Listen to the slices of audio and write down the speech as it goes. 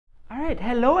Right,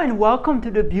 hello and welcome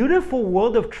to the beautiful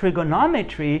world of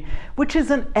trigonometry, which is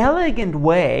an elegant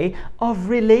way of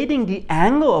relating the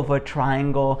angle of a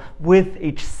triangle with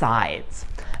its sides.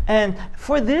 And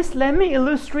for this, let me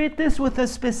illustrate this with a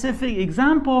specific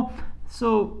example.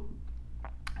 So,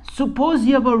 suppose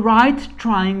you have a right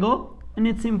triangle, and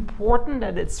it's important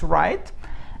that it's right,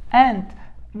 and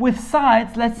with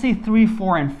sides, let's say 3,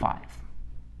 4, and 5.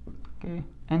 Okay,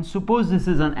 and suppose this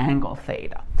is an angle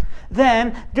theta.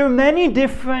 Then there are many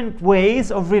different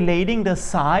ways of relating the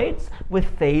sides with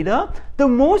theta. The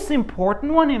most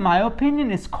important one, in my opinion,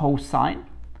 is cosine.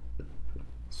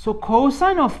 So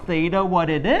cosine of theta, what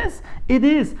it is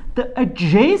the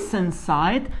adjacent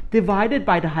side divided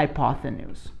by the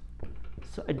hypotenuse.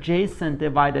 So adjacent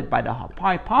divided by the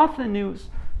hypotenuse.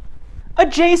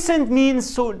 Adjacent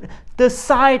means so the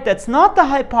side that's not the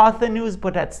hypotenuse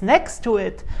but that's next to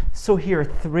it. So here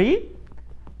 3.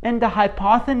 And the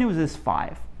hypotenuse is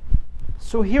 5.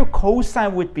 So here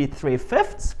cosine would be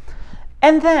 3/5.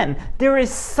 And then there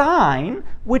is sine,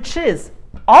 which is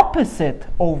opposite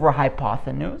over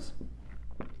hypotenuse,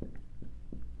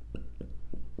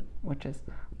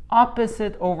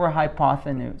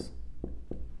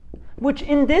 which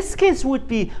in this case would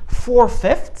be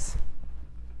 4/5.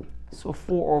 So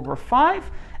 4 over 5.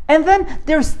 And then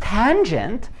there's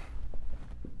tangent,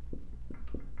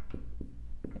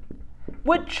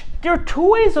 which there are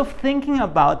two ways of thinking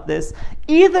about this.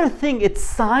 Either think it's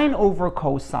sine over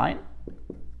cosine,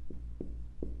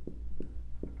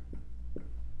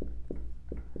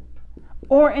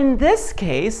 or in this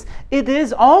case, it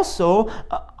is also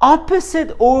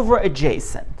opposite over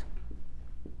adjacent.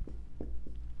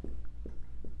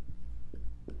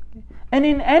 And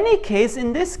in any case,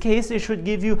 in this case, it should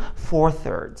give you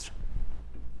 4/3.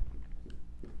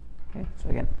 Okay, so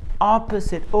again,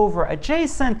 opposite over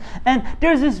adjacent, and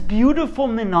there's this beautiful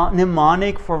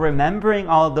mnemonic for remembering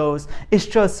all those. It's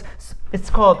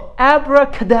called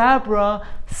abracadabra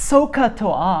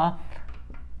SOHCAHTOA.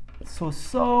 So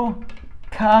SOHCAHTOA,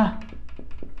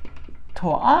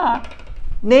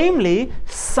 namely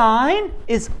sine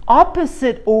is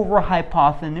opposite over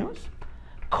hypotenuse,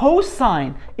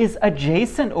 cosine is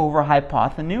adjacent over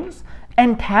hypotenuse,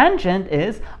 and tangent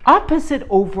is opposite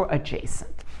over adjacent.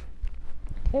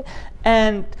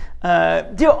 And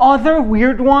there are other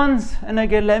weird ones, and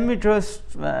again, let me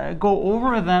just go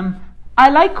over them. I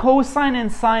like cosine and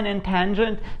sine and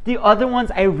tangent. The other ones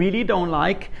I really don't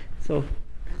like, so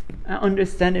I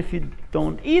understand if you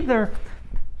don't either.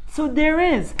 So there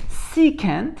is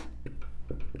secant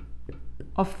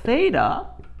of theta,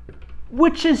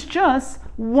 which is just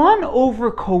 1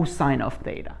 over cosine of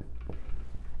theta.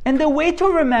 And the way to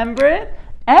remember it,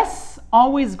 S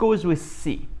always goes with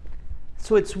C.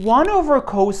 So it's 1 over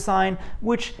cosine,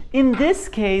 which in this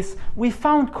case, we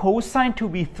found cosine to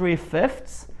be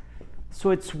 3/5.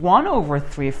 So it's 1 over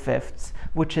 3/5,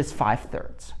 which is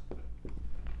 5/3.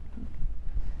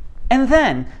 And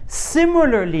then,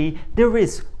 similarly, there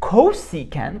is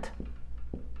cosecant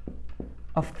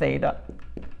of theta,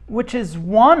 which is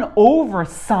 1 over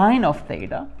sine of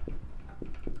theta.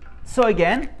 So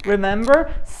again,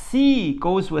 remember, C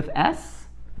goes with S.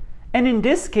 And in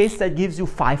this case, that gives you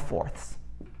 5/4.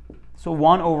 So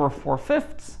 1 over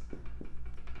 4/5,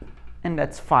 and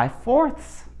that's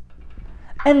 5/4.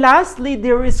 And lastly,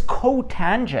 there is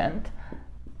cotangent,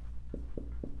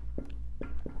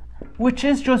 which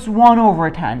is just 1 over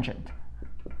tangent.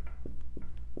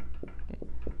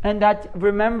 And that,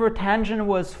 remember, tangent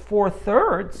was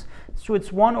 4/3, so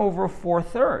it's 1 over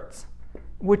 4/3,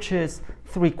 which is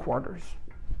 3/4.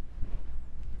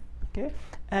 Okay,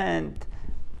 and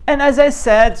as I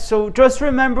said, so just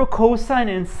remember cosine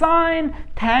and sine.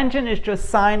 Tangent is just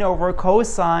sine over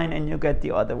cosine, and you get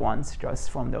the other ones just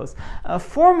from those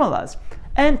formulas.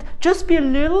 And just be a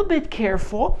little bit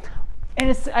careful.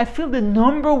 And I feel the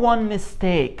number one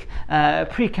mistake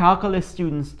pre-calculus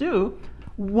students do,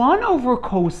 1 over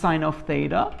cosine of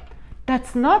theta,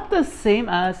 that's not the same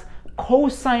as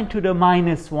cosine to the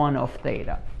 -1 of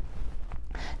theta.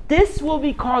 This will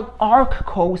be called arc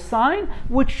cosine,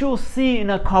 which you'll see in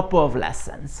a couple of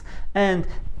lessons. And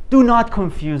do not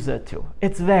confuse the two.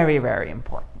 It's very, very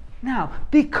important. Now,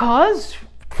 because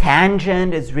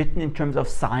tangent is written in terms of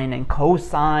sine and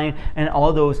cosine and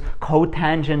all those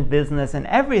cotangent business and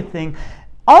everything,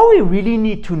 all we really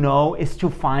need to know is to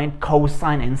find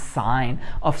cosine and sine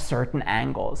of certain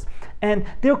angles. And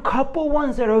there are a couple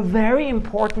ones that are very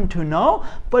important to know,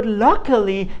 but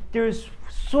luckily there's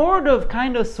sort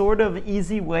of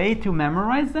easy way to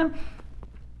memorize them,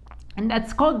 and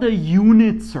that's called the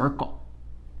unit circle.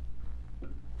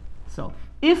 So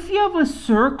if you have a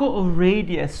circle of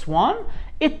radius 1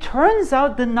 it turns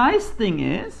out the nice thing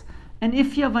is, and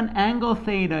if you have an angle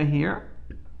theta here,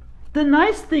 the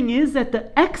nice thing is that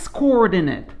the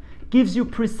x-coordinate gives you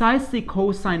precisely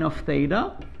cosine of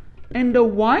theta, and the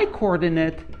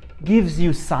y-coordinate gives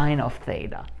you sine of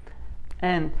theta.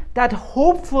 And that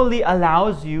hopefully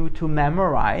allows you to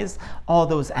memorize all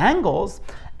those angles.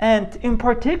 And in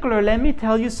particular, let me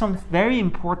tell you some very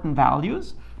important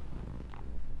values.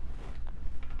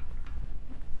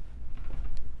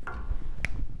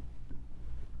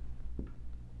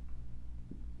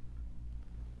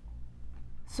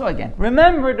 So again,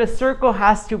 remember the circle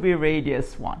has to be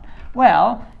radius 1.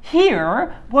 Well,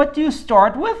 here, what do you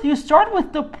start with? You start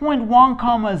with the point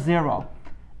 1, 0.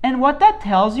 And what that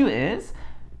tells you is,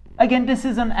 again, this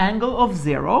is an angle of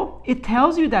 0. It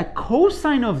tells you that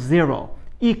cosine of 0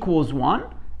 equals 1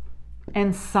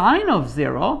 and sine of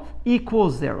 0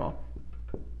 equals 0.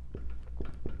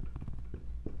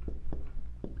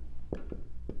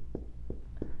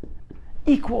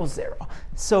 Equals 0.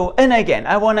 So, and again,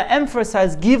 I want to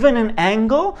emphasize, given an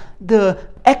angle, the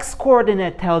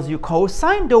x-coordinate tells you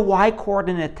cosine, the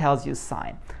y-coordinate tells you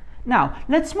sine. Now,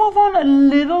 let's move on a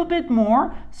little bit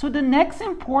more. So the next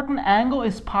important angle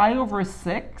is pi over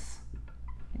 6.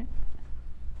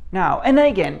 Now, and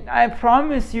again, I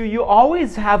promise you, you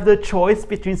always have the choice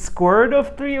between square root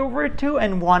of 3 over 2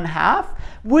 and 1/2.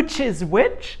 Which is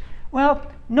which? Well,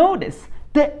 notice,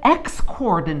 the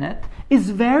x-coordinate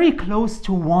is very close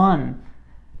to 1.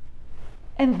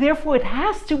 And therefore, it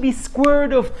has to be square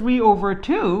root of 3 over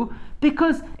 2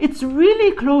 because it's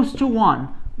really close to 1.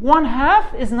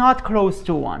 1/2 is not close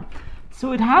to 1.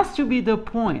 So it has to be the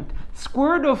point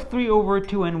square root of 3 over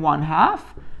 2 and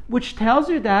 1/2, which tells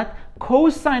you that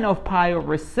cosine of pi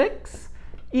over 6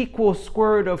 equals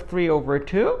square root of 3 over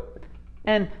 2,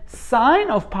 and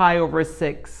sine of pi over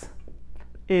 6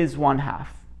 is 1/2.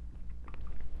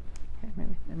 Okay,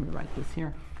 maybe let me write this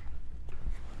here.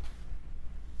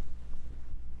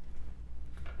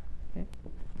 Okay.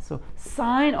 So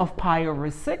sine of pi over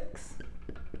 6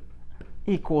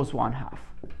 equals 1/2.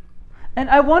 And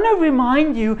I want to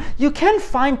remind you, you can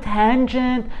find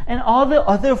tangent and all the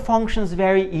other functions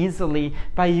very easily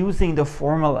by using the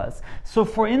formulas. So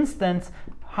for instance,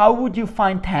 how would you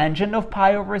find tangent of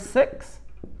pi over 6?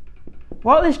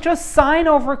 Well, it's just sine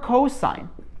over cosine,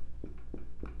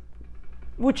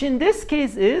 which in this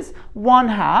case is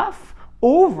 1/2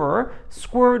 over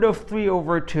square root of 3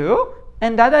 over 2,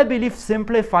 and that I believe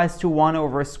simplifies to 1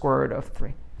 over square root of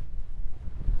 3.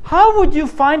 How would you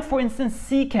find, for instance,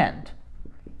 secant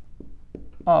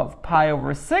of pi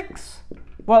over 6?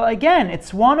 Well, again,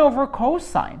 it's 1 over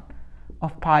cosine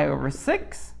of pi over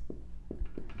 6.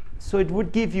 So it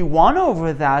would give you 1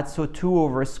 over that, so 2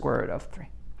 over square root of 3.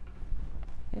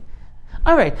 Okay.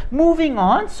 All right, moving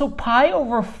on. So pi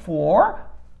over 4.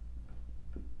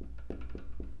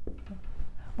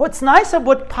 What's nice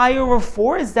about pi over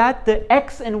 4 is that the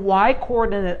x and y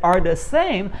coordinate are the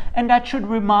same, and that should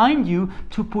remind you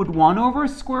to put 1 over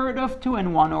square root of 2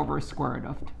 and 1 over square root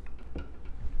of 2.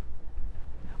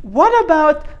 What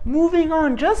about moving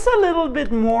on just a little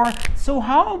bit more? So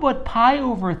how about pi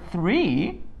over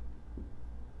 3?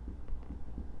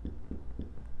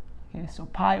 Okay, so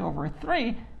pi over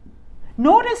 3.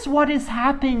 Notice what is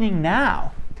happening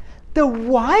now. The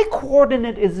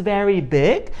y-coordinate is very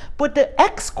big, but the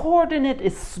x-coordinate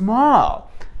is small,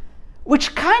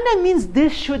 which kind of means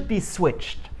this should be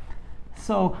switched.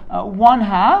 So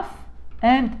 1/2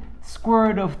 and square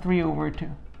root of 3 over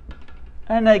 2.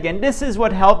 And again, this is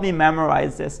what helped me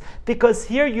memorize this, because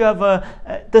here you have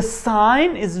the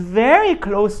sine is very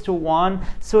close to 1,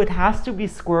 so it has to be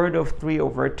square root of 3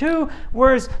 over 2,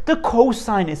 whereas the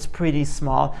cosine is pretty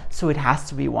small, so it has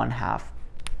to be 1/2.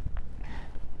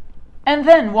 And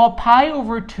then, well, pi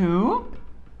over 2,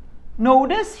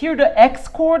 notice here the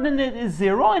x-coordinate is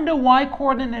 0 and the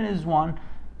y-coordinate is 1.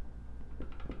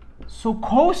 So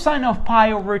cosine of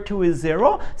pi over 2 is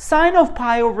 0, sine of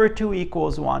pi over 2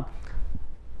 equals 1.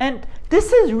 And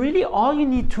this is really all you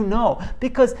need to know,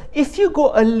 because if you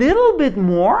go a little bit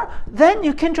more, then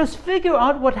you can just figure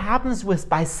out what happens with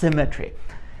by symmetry.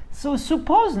 So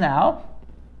suppose now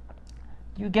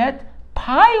you get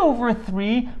pi over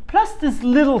 3 plus this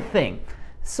little thing.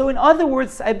 So in other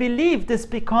words, I believe this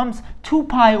becomes 2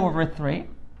 pi over 3,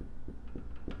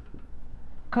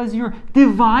 because you're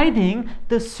dividing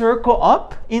the circle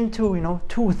up into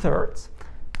 2/3.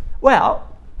 Well,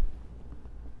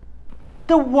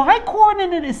 the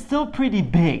y-coordinate is still pretty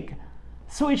big,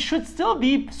 so it should still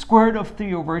be square root of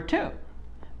 3 over 2.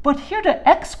 But here the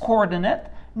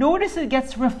x-coordinate, notice it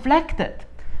gets reflected.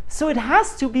 So it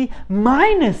has to be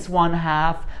minus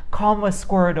 1/2 comma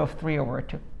square root of 3 over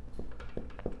 2.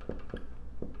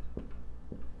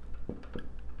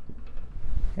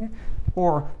 Okay.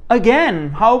 Or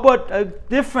again, how about a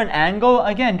different angle?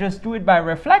 Again, just do it by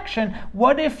reflection.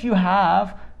 What if you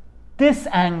have this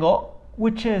angle,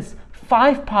 which is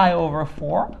 5 pi over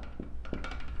 4?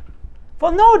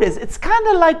 Well, notice, it's kind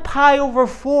of like pi over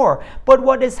 4, but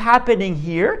what is happening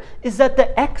here is that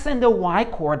the x and the y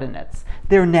coordinates,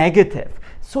 they're negative.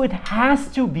 So it has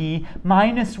to be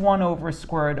minus 1 over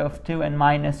square root of 2 and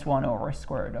minus 1 over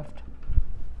square root of 2.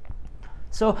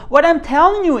 So what I'm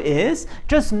telling you is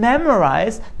just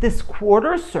memorize this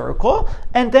quarter circle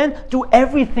and then do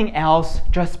everything else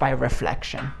just by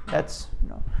reflection. That's,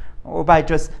 or by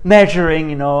just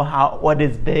measuring, what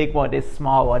is big, what is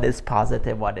small, what is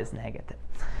positive, what is negative.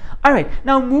 All right,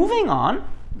 now moving on.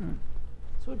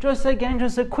 So just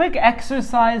a quick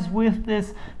exercise with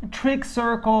this trig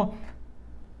circle.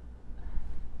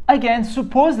 Again,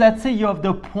 suppose, let's say you have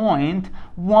the point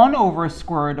 1 over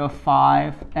square root of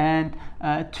 5 and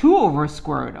 2 over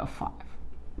square root of 5.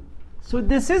 So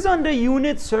this is on the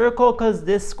unit circle because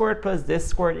this squared plus this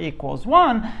squared equals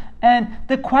 1. And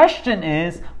the question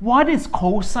is, what is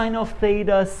cosine of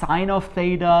theta, sine of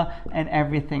theta, and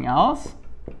everything else?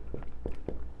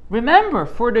 Remember,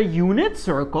 for the unit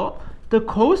circle, the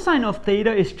cosine of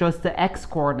theta is just the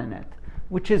x-coordinate,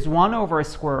 which is 1 over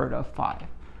square root of 5.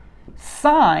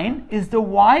 Sine is the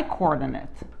y-coordinate,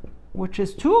 which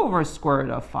is 2 over square root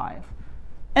of 5.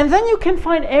 And then you can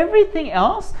find everything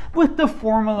else with the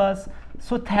formulas.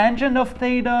 So tangent of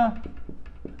theta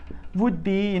would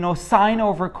be, sine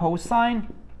over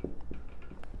cosine,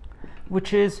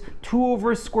 which is 2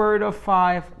 over square root of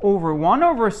 5 over 1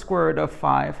 over square root of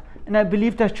 5. And I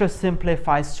believe that just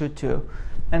simplifies to 2.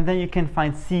 And then you can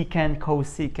find secant,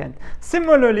 cosecant.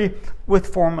 Similarly with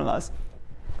formulas.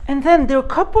 And then there are a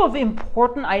couple of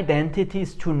important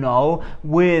identities to know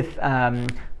with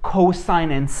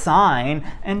cosine and sine,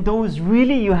 and those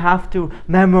really you have to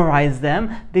memorize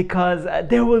them because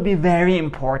they will be very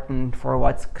important for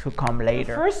what's to come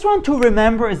later. The first one to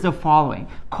remember is the following.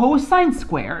 Cosine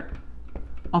squared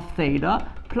of theta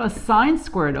plus sine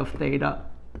squared of theta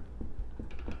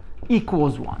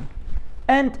equals 1.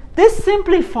 And this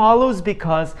simply follows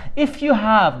because if you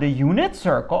have the unit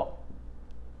circle,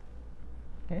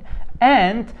 okay,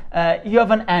 and you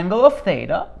have an angle of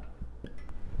theta,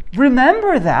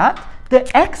 remember that the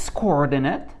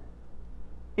x-coordinate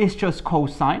is just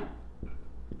cosine,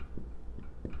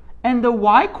 and the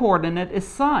y-coordinate is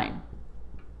sine.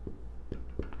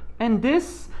 And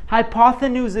this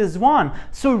hypotenuse is 1.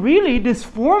 So really, this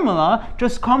formula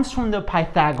just comes from the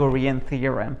Pythagorean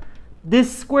theorem.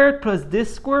 This squared plus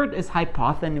this squared is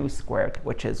hypotenuse squared,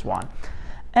 which is 1.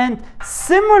 And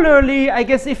similarly, I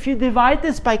guess if you divide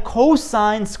this by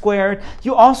cosine squared,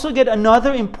 you also get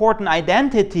another important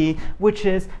identity, which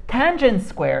is tangent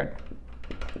squared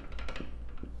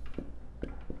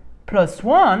plus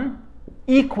 1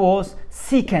 equals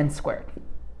secant squared.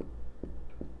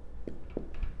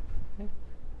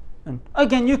 And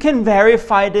again, you can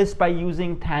verify this by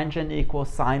using tangent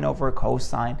equals sine over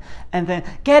cosine and then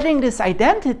getting this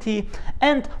identity.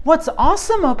 And what's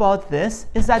awesome about this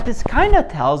is that this kind of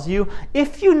tells you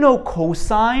if you know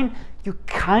cosine, you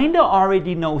kind of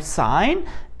already know sine.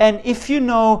 And if you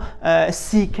know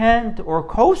secant or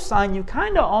cosine, you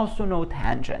kind of also know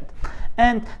tangent.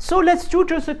 And so let's do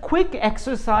just a quick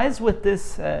exercise with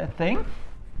this thing.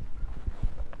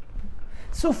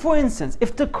 So for instance,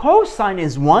 if the cosine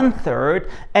is 1/3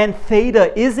 and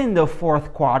theta is in the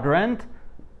 4th quadrant,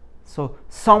 so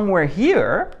somewhere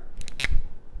here,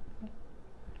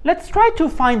 let's try to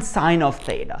find sine of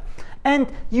theta. And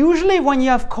usually when you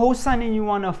have cosine and you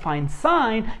want to find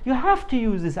sine, you have to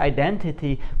use this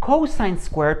identity, cosine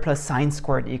squared plus sine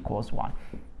squared equals 1.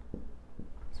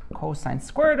 So cosine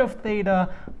squared of theta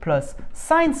plus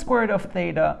sine squared of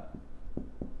theta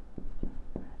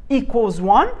equals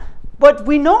 1. But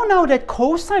we know now that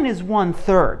cosine is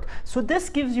 1/3. So this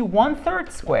gives you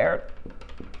 1/3 squared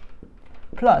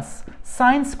plus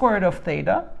sine squared of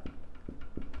theta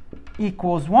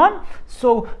equals 1.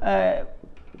 So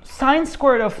sine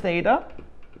squared of theta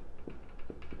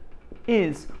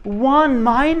is 1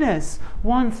 minus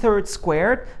 1/3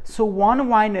 squared. So 1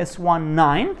 minus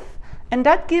 1/9. And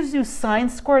that gives you sine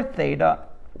squared theta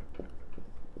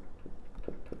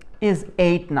is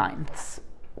 8/9.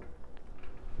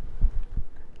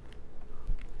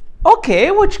 Okay,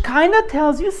 which kind of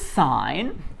tells you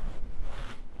sine.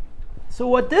 So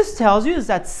what this tells you is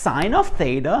that sine of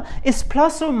theta is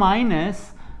plus or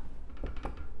minus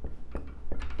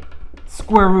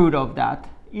square root of that.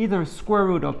 Either square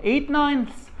root of 8/9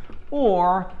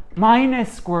 or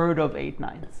minus square root of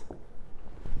 8/9.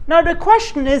 Now the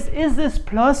question is this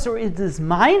plus or is this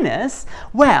minus?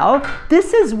 Well,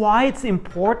 this is why it's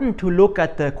important to look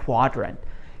at the quadrant.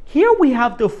 Here we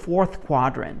have the fourth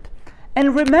quadrant.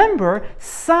 And remember,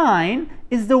 sine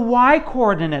is the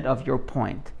y-coordinate of your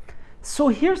point. So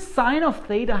here sine of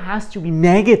theta has to be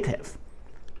negative.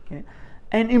 Okay?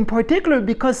 And in particular,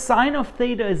 because sine of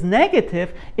theta is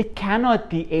negative, it cannot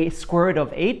be a square root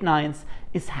of 8/9.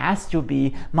 It has to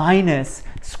be minus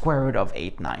square root of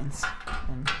 8/9.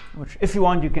 Which, if you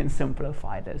want, you can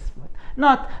simplify this, but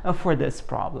not for this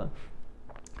problem.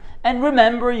 And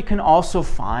remember, you can also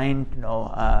find,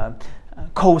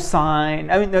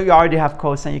 cosine. I mean, you already have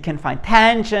cosine. You can find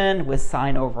tangent with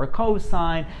sine over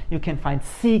cosine. You can find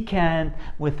secant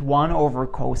with 1 over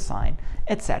cosine,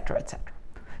 etc., etc.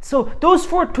 So those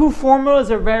two formulas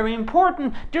are very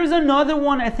important. There's another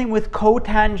one, I think, with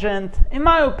cotangent. In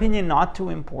my opinion, not too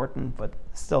important, but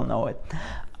still know it.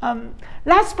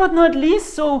 Last but not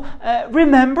least,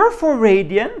 remember for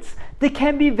radians, they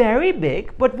can be very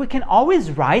big, but we can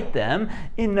always write them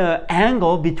in an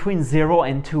angle between 0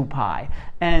 and 2 pi.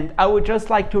 And I would just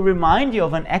like to remind you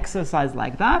of an exercise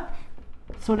like that.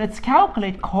 So let's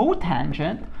calculate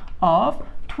cotangent of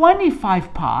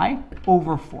 25 pi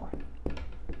over 4.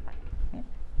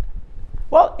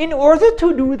 Well, in order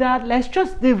to do that, let's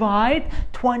just divide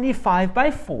 25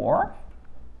 by 4.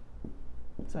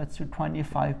 So let's do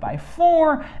 25 by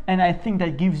 4, and I think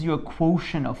that gives you a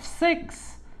quotient of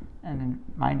 6, and then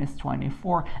minus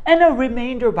 24, and a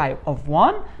remainder of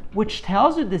 1, which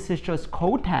tells you this is just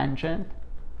cotangent.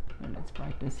 And let's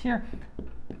write this here.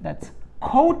 That's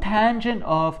cotangent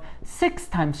of 6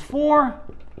 times 4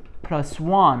 plus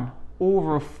 1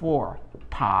 over 4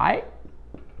 pi.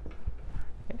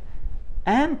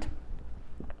 And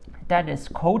that is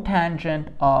cotangent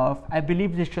of, I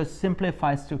believe this just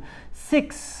simplifies to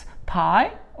 6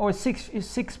 pi, or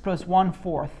 6 plus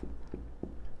 1/4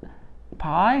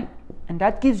 pi, and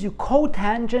that gives you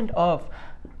cotangent of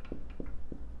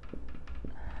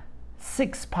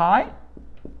 6 pi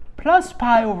plus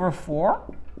pi over 4.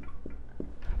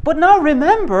 But now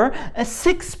remember, a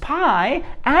 6 pi,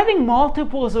 adding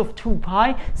multiples of 2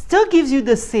 pi, still gives you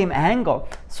the same angle.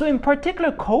 So in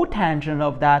particular, cotangent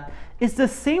of that is the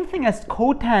same thing as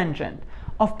cotangent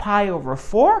of pi over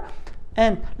 4.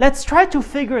 And let's try to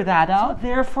figure that out. So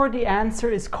therefore, the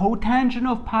answer is cotangent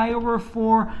of pi over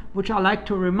 4, which I like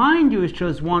to remind you is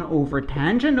just 1 over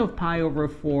tangent of pi over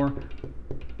 4,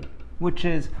 which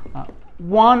is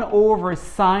 1 over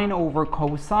sine over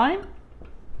cosine,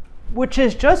 which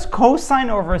is just cosine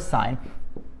over sine.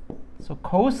 So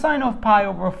cosine of pi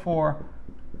over 4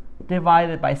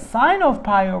 divided by sine of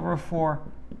pi over 4.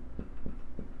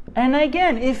 And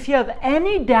again, if you have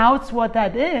any doubts what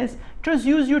that is, just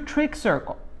use your trig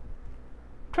circle.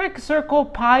 Trig circle,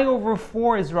 pi over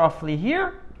 4 is roughly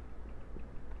here,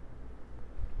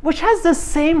 which has the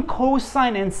same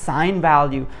cosine and sine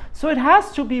value. So it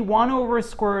has to be 1 over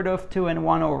square root of 2 and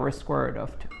 1 over square root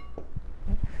of 2.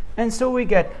 And so we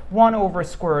get 1 over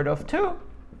square root of 2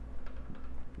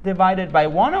 divided by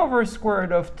 1 over square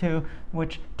root of 2,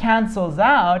 which cancels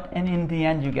out, and in the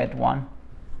end you get 1.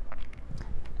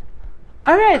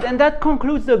 All right, and that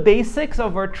concludes the basics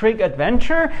of our trig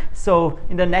adventure. So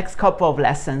in the next couple of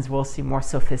lessons, we'll see more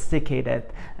sophisticated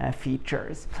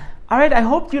features. All right, I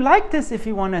hope you liked this. If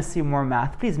you want to see more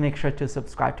math, please make sure to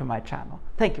subscribe to my channel.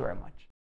 Thank you very much.